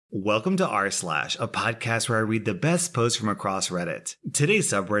Welcome to r/, a podcast where I read the best posts from across Reddit. Today's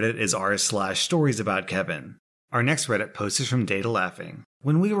subreddit is r/Storiesaboutkevin. Our next Reddit post is from Data Laughing.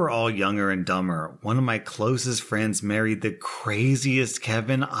 When we were all younger and dumber, one of my closest friends married the craziest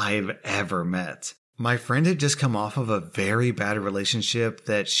Kevin I've ever met. My friend had just come off of a very bad relationship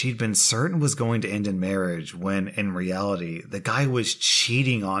that she'd been certain was going to end in marriage when, in reality, the guy was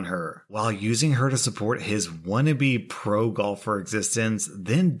cheating on her while using her to support his wannabe pro golfer existence,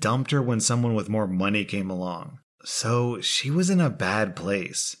 then dumped her when someone with more money came along. So she was in a bad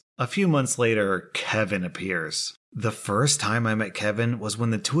place. A few months later, Kevin appears. The first time I met Kevin was when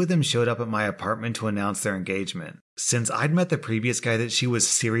the two of them showed up at my apartment to announce their engagement. Since I'd met the previous guy that she was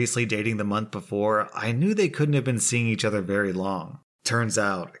seriously dating the month before, I knew they couldn't have been seeing each other very long. Turns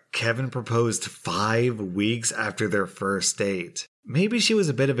out, Kevin proposed 5 weeks after their first date. Maybe she was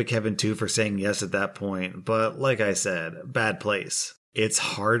a bit of a Kevin too for saying yes at that point, but like I said, bad place. It's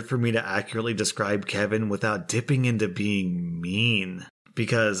hard for me to accurately describe Kevin without dipping into being mean,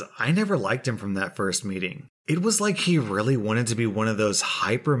 because I never liked him from that first meeting. It was like he really wanted to be one of those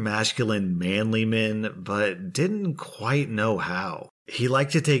hyper-masculine, manly men, but didn't quite know how. He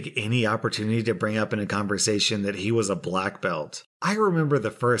liked to take any opportunity to bring up in a conversation that he was a black belt. I remember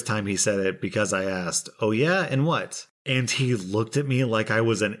the first time he said it because I asked, "Oh yeah, and what?" And he looked at me like I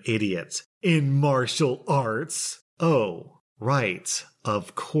was an idiot. "In martial arts." Oh, right,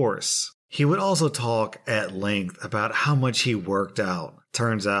 of course. He would also talk at length about how much he worked out.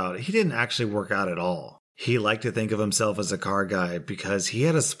 Turns out, he didn't actually work out at all. He liked to think of himself as a car guy because he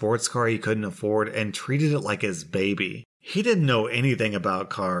had a sports car he couldn't afford and treated it like his baby. He didn't know anything about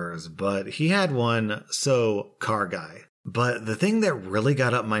cars, but he had one, so car guy. But the thing that really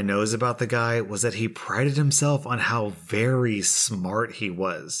got up my nose about the guy was that he prided himself on how very smart he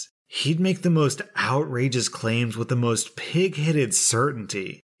was. He'd make the most outrageous claims with the most pig-headed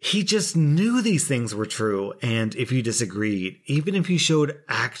certainty. He just knew these things were true, and if you disagreed, even if you showed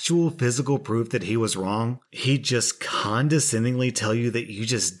actual physical proof that he was wrong, he'd just condescendingly tell you that you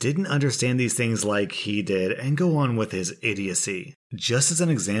just didn't understand these things like he did and go on with his idiocy. Just as an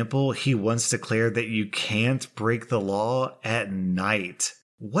example, he once declared that you can't break the law at night.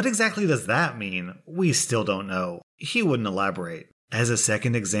 What exactly does that mean? We still don't know. He wouldn't elaborate. As a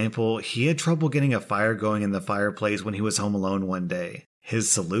second example, he had trouble getting a fire going in the fireplace when he was home alone one day.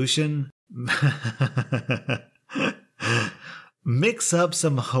 His solution? Mix up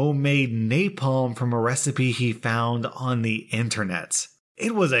some homemade napalm from a recipe he found on the internet.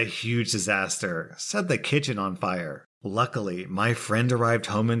 It was a huge disaster, set the kitchen on fire. Luckily, my friend arrived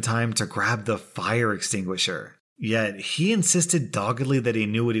home in time to grab the fire extinguisher. Yet, he insisted doggedly that he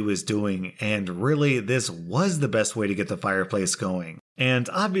knew what he was doing, and really, this was the best way to get the fireplace going. And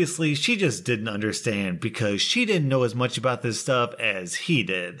obviously, she just didn't understand because she didn't know as much about this stuff as he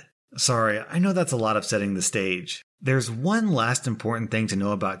did. Sorry, I know that's a lot of setting the stage. There's one last important thing to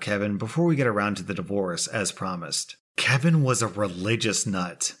know about Kevin before we get around to the divorce, as promised. Kevin was a religious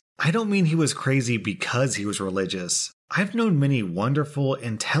nut. I don't mean he was crazy because he was religious. I've known many wonderful,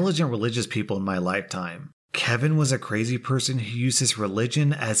 intelligent religious people in my lifetime. Kevin was a crazy person who used his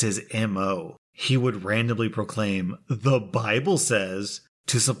religion as his MO. He would randomly proclaim, "The Bible says,"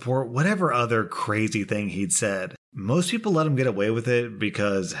 to support whatever other crazy thing he'd said. Most people let him get away with it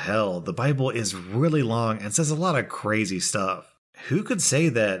because, hell, the Bible is really long and says a lot of crazy stuff. Who could say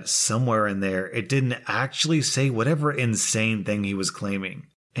that somewhere in there it didn't actually say whatever insane thing he was claiming?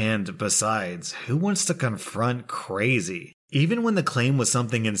 And besides, who wants to confront crazy? Even when the claim was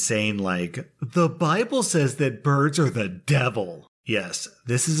something insane like, "The Bible says that birds are the devil." Yes,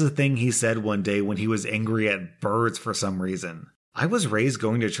 this is a thing he said one day when he was angry at birds for some reason. I was raised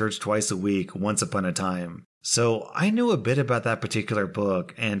going to church twice a week once upon a time, so I knew a bit about that particular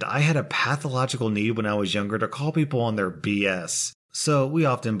book, and I had a pathological need when I was younger to call people on their BS, so we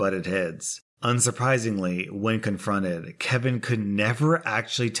often butted heads. Unsurprisingly, when confronted, Kevin could never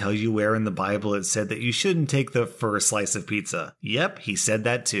actually tell you where in the Bible it said that you shouldn't take the first slice of pizza. Yep, he said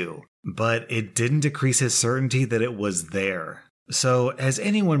that too. But it didn't decrease his certainty that it was there. So, as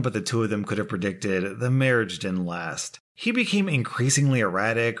anyone but the two of them could have predicted, the marriage didn't last. He became increasingly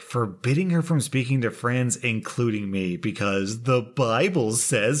erratic, forbidding her from speaking to friends, including me, because the Bible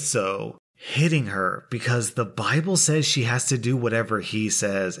says so. Hitting her because the Bible says she has to do whatever he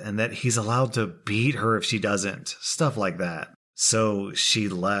says and that he's allowed to beat her if she doesn't. Stuff like that. So she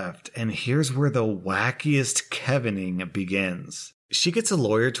left, and here's where the wackiest Kevining begins. She gets a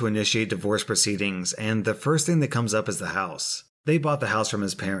lawyer to initiate divorce proceedings, and the first thing that comes up is the house. They bought the house from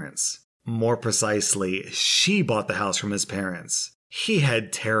his parents. More precisely, she bought the house from his parents. He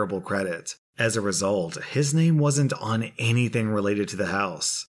had terrible credit. As a result, his name wasn't on anything related to the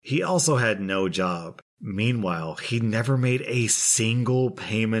house. He also had no job. Meanwhile, he never made a single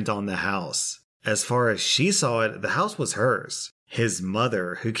payment on the house. As far as she saw it, the house was hers. His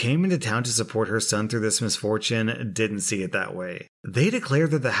mother, who came into town to support her son through this misfortune, didn't see it that way. They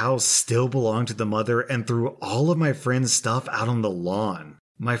declared that the house still belonged to the mother and threw all of my friend's stuff out on the lawn.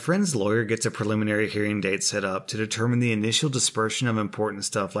 My friend's lawyer gets a preliminary hearing date set up to determine the initial dispersion of important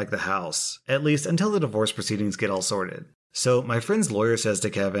stuff like the house, at least until the divorce proceedings get all sorted. So my friend's lawyer says to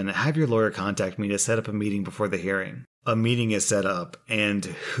Kevin, have your lawyer contact me to set up a meeting before the hearing. A meeting is set up, and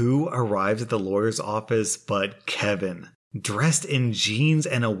who arrives at the lawyer's office but Kevin? Dressed in jeans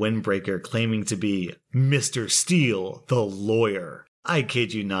and a windbreaker, claiming to be Mr. Steele, the lawyer. I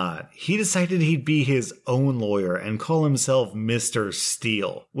kid you not. He decided he'd be his own lawyer and call himself Mr.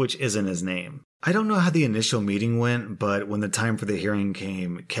 Steele, which isn't his name. I don't know how the initial meeting went, but when the time for the hearing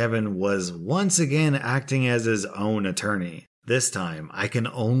came, Kevin was once again acting as his own attorney. This time, I can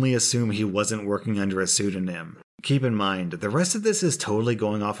only assume he wasn't working under a pseudonym. Keep in mind, the rest of this is totally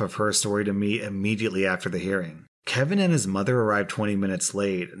going off of her story to me immediately after the hearing. Kevin and his mother arrived 20 minutes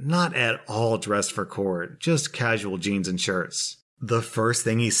late, not at all dressed for court, just casual jeans and shirts. The first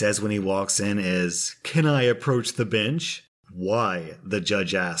thing he says when he walks in is, "Can I approach the bench?" "Why?" the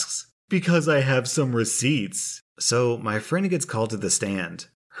judge asks. "Because I have some receipts." So my friend gets called to the stand.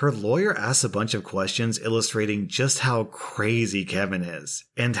 Her lawyer asks a bunch of questions illustrating just how crazy Kevin is,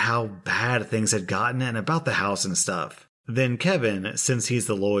 and how bad things had gotten and about the house and stuff. Then Kevin, since he's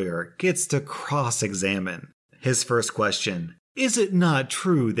the lawyer, gets to cross-examine. His first question, "Is it not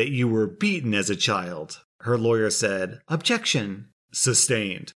true that you were beaten as a child?" Her lawyer said, "Objection."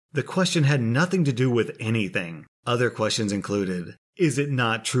 Sustained. The question had nothing to do with anything. Other questions included, "Is it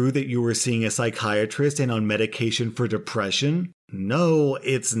not true that you were seeing a psychiatrist and on medication for depression?" No,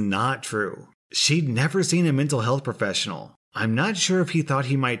 it's not true. She'd never seen a mental health professional. I'm not sure if he thought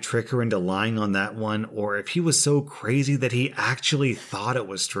he might trick her into lying on that one, or if he was so crazy that he actually thought it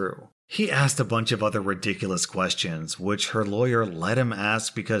was true. He asked a bunch of other ridiculous questions, which her lawyer let him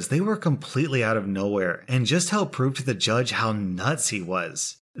ask because they were completely out of nowhere and just helped prove to the judge how nuts he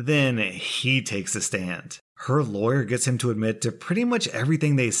was. Then he takes the stand. Her lawyer gets him to admit to pretty much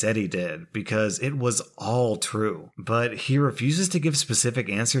everything they said he did because it was all true, but he refuses to give specific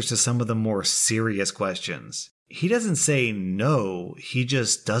answers to some of the more serious questions. He doesn't say no, he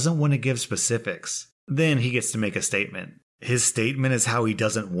just doesn't want to give specifics. Then he gets to make a statement. His statement is how he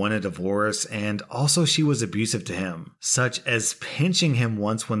doesn't want a divorce, and also she was abusive to him, such as pinching him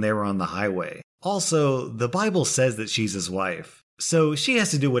once when they were on the highway. Also, the Bible says that she's his wife, so she has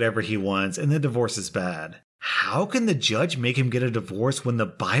to do whatever he wants, and the divorce is bad. How can the judge make him get a divorce when the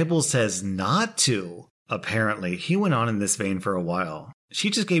Bible says not to? Apparently, he went on in this vein for a while. She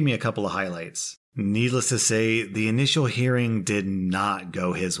just gave me a couple of highlights. Needless to say, the initial hearing did not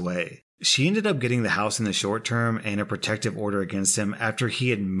go his way. She ended up getting the house in the short term and a protective order against him after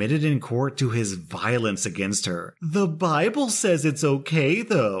he admitted in court to his violence against her. The Bible says it's okay,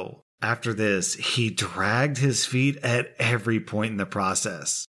 though. After this, he dragged his feet at every point in the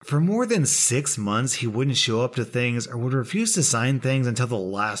process. For more than 6 months, he wouldn't show up to things or would refuse to sign things until the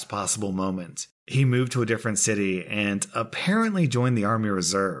last possible moment. He moved to a different city and apparently joined the Army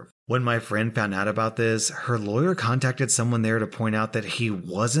Reserve. When my friend found out about this, her lawyer contacted someone there to point out that he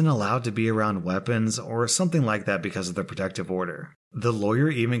wasn't allowed to be around weapons or something like that because of the protective order. The lawyer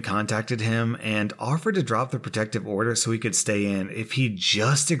even contacted him and offered to drop the protective order so he could stay in if he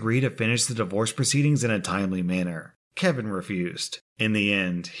just agreed to finish the divorce proceedings in a timely manner. Kevin refused. In the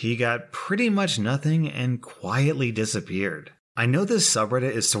end, he got pretty much nothing and quietly disappeared. I know this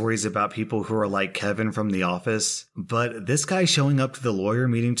subreddit is stories about people who are like Kevin from The Office, but this guy showing up to the lawyer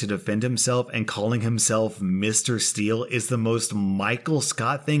meeting to defend himself and calling himself Mr. Steele is the most Michael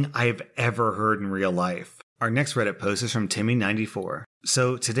Scott thing I've ever heard in real life. Our next Reddit post is from Timmy94.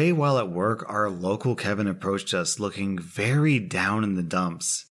 So today while at work, our local Kevin approached us looking very down in the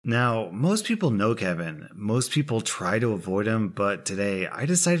dumps. Now, most people know Kevin. Most people try to avoid him, but today I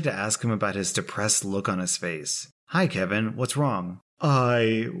decided to ask him about his depressed look on his face. "Hi, Kevin. What's wrong?"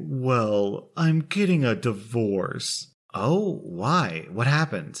 I'm getting a divorce." "Oh, why? What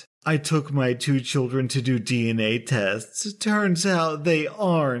happened?" "I took my 2 children to do DNA tests. Turns out they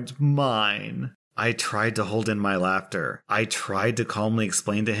aren't mine." I tried to hold in my laughter. I tried to calmly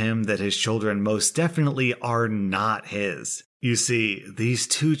explain to him that his children most definitely are not his. You see, these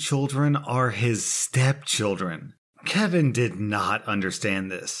 2 children are his stepchildren. Kevin did not understand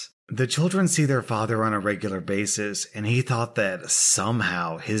this. The children see their father on a regular basis, and he thought that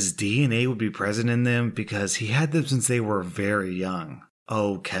somehow his DNA would be present in them because he had them since they were very young.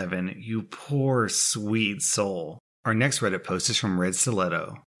 Oh, Kevin, you poor, sweet soul. Our next Reddit post is from Red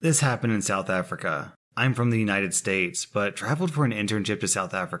Stiletto. This happened in South Africa. I'm from the United States, but traveled for an internship to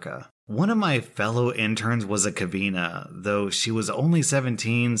South Africa. One of my fellow interns was a Kavina, though she was only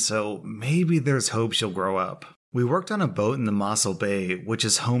 17, so maybe there's hope she'll grow up. We worked on a boat in the Mossel Bay, which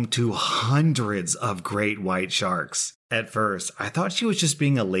is home to hundreds of great white sharks. At first, I thought she was just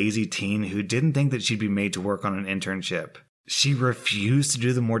being a lazy teen who didn't think that she'd be made to work on an internship. She refused to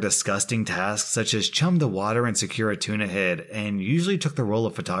do the more disgusting tasks such as chum the water and secure a tuna head, and usually took the role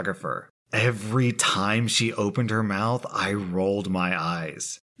of photographer. Every time she opened her mouth, I rolled my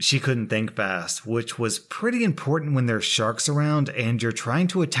eyes. She couldn't think fast, which was pretty important when there's sharks around and you're trying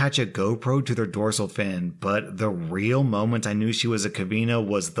to attach a GoPro to their dorsal fin, but the real moment I knew she was a Kavina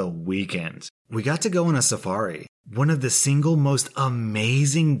was the weekend. We got to go on a safari, one of the single most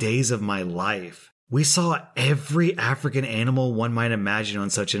amazing days of my life. We saw every African animal one might imagine on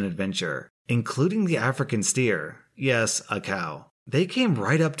such an adventure, including the African steer. Yes, a cow. They came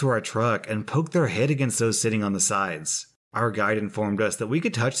right up to our truck and poked their head against those sitting on the sides. Our guide informed us that we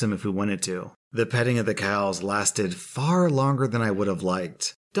could touch them if we wanted to. The petting of the cows lasted far longer than I would have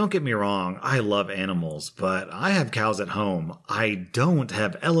liked. Don't get me wrong, I love animals, but I have cows at home. I don't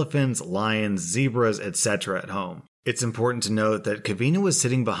have elephants, lions, zebras, etc. at home. It's important to note that Kavina was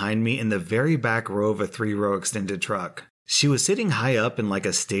sitting behind me in the very back row of a 3-row extended truck. She was sitting high up in like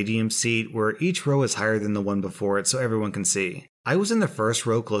a stadium seat where each row is higher than the one before it so everyone can see. I was in the first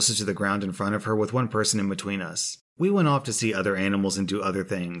row closest to the ground in front of her with one person in between us. We went off to see other animals and do other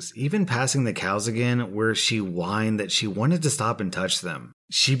things, even passing the cows again where she whined that she wanted to stop and touch them.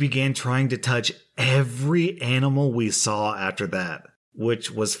 She began trying to touch every animal we saw after that, which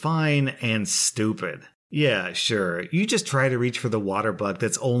was fine and stupid. Yeah, sure, you just try to reach for the water buck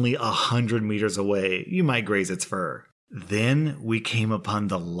that's only 100 meters away, you might graze its fur. Then we came upon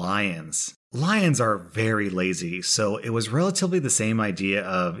the lions. Lions are very lazy, so it was relatively the same idea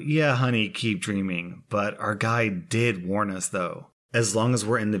of, yeah, honey, keep dreaming, but our guide did warn us though. As long as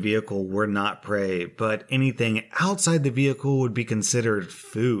we're in the vehicle, we're not prey, but anything outside the vehicle would be considered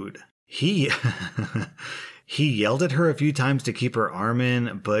food. He yelled at her a few times to keep her arm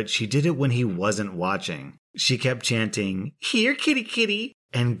in, but she did it when he wasn't watching. She kept chanting, "Here, kitty, kitty,"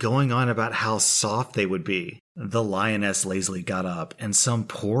 and going on about how soft they would be. The lioness lazily got up, and some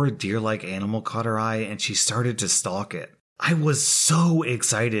poor deer-like animal caught her eye, and she started to stalk it. I was so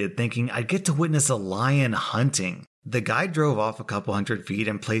excited, thinking I'd get to witness a lion hunting. The guide drove off a couple hundred feet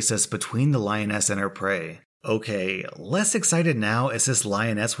and placed us between the lioness and her prey. Okay, less excited now as this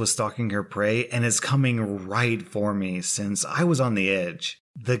lioness was stalking her prey and is coming right for me since I was on the edge.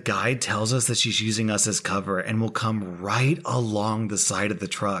 The guide tells us that she's using us as cover and will come right along the side of the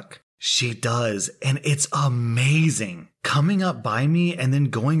truck. She does, and it's amazing. Coming up by me and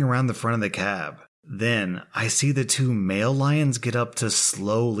then going around the front of the cab. Then I see the 2 male lions get up to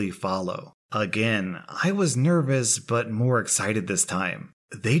slowly follow. Again, I was nervous but more excited this time.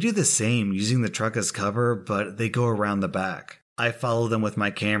 They do the same using the truck as cover, but they go around the back. I follow them with my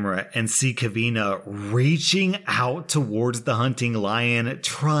camera and see Kavina reaching out towards the hunting lion,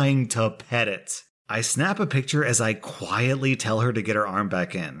 trying to pet it. I snap a picture as I quietly tell her to get her arm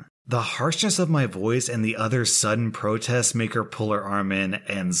back in. The harshness of my voice and the other sudden protests make her pull her arm in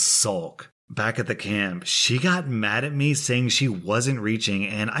and sulk. Back at the camp, she got mad at me saying she wasn't reaching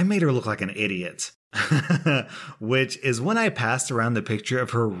and I made her look like an idiot. Which is when I passed around the picture of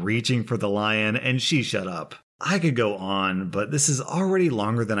her reaching for the lion and she shut up. I could go on, but this is already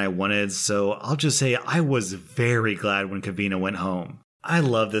longer than I wanted, so I'll just say I was very glad when Kavina went home. I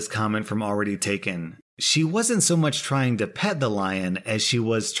love this comment from Already Taken. She wasn't so much trying to pet the lion as she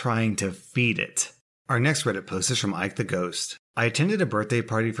was trying to feed it. Our next Reddit post is from Ike the Ghost. I attended a birthday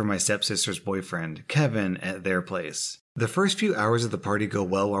party for my stepsister's boyfriend, Kevin, at their place. The first few hours of the party go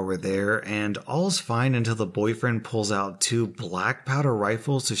well while we're there, and all's fine until the boyfriend pulls out 2 black powder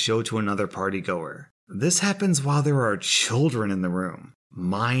rifles to show to another partygoer. This happens while there are children in the room,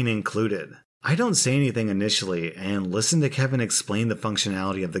 mine included. I don't say anything initially and listen to Kevin explain the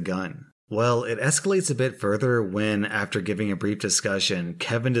functionality of the gun. Well, it escalates a bit further when, after giving a brief discussion,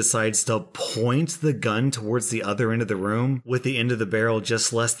 Kevin decides to point the gun towards the other end of the room, with the end of the barrel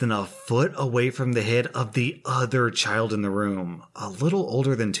just less than a foot away from the head of the other child in the room, a little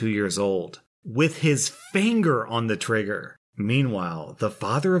older than 2 years old, with his finger on the trigger. Meanwhile, the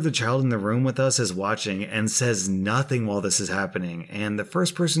father of the child in the room with us is watching and says nothing while this is happening, and the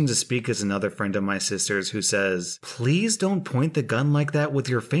first person to speak is another friend of my sister's who says, "Please don't point the gun like that with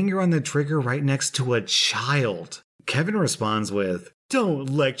your finger on the trigger right next to a child." Kevin responds with, "Don't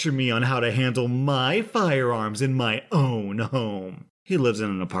lecture me on how to handle my firearms in my own home." He lives in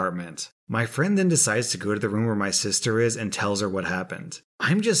an apartment. My friend then decides to go to the room where my sister is and tells her what happened.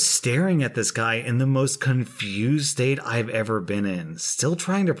 I'm just staring at this guy in the most confused state I've ever been in, still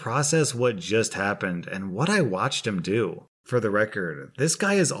trying to process what just happened and what I watched him do. For the record, this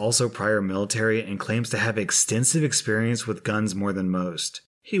guy is also prior military and claims to have extensive experience with guns more than most.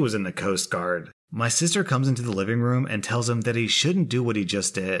 He was in the Coast Guard. My sister comes into the living room and tells him that he shouldn't do what he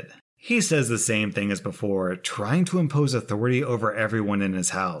just did. He says the same thing as before, trying to impose authority over everyone in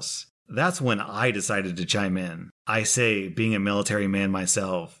his house. That's when I decided to chime in. I say, being a military man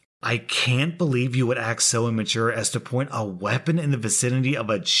myself, I can't believe you would act so immature as to point a weapon in the vicinity of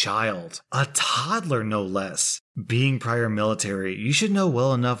a child. A toddler, no less. Being prior military, you should know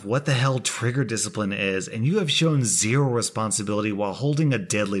well enough what the hell trigger discipline is, and you have shown zero responsibility while holding a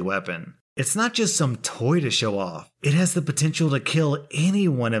deadly weapon. It's not just some toy to show off. It has the potential to kill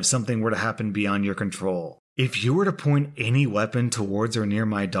anyone if something were to happen beyond your control. If you were to point any weapon towards or near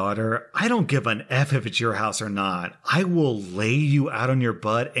my daughter, I don't give an F if it's your house or not. I will lay you out on your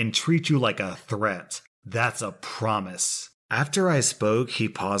butt and treat you like a threat. That's a promise. After I spoke, he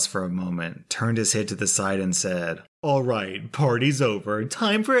paused for a moment, turned his head to the side and said, "All right, party's over.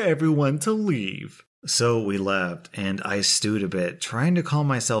 Time for everyone to leave." So we left, and I stewed a bit, trying to calm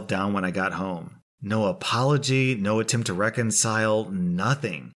myself down when I got home. No apology, no attempt to reconcile,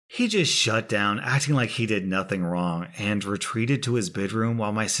 nothing. He just shut down, acting like he did nothing wrong, and retreated to his bedroom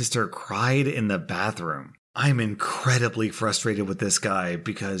while my sister cried in the bathroom. I'm incredibly frustrated with this guy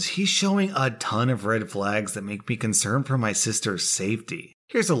because he's showing a ton of red flags that make me concerned for my sister's safety.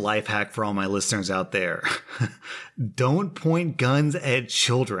 Here's a life hack for all my listeners out there. Don't point guns at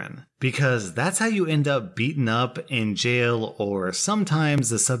children, because that's how you end up beaten up, in jail, or sometimes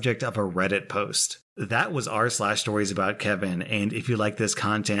the subject of a Reddit post. That was r/Storiesaboutkevin, and if you like this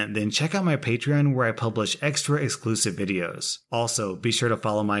content, then check out my Patreon where I publish extra exclusive videos. Also, be sure to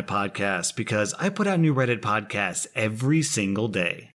follow my podcast because I put out new Reddit podcasts every single day.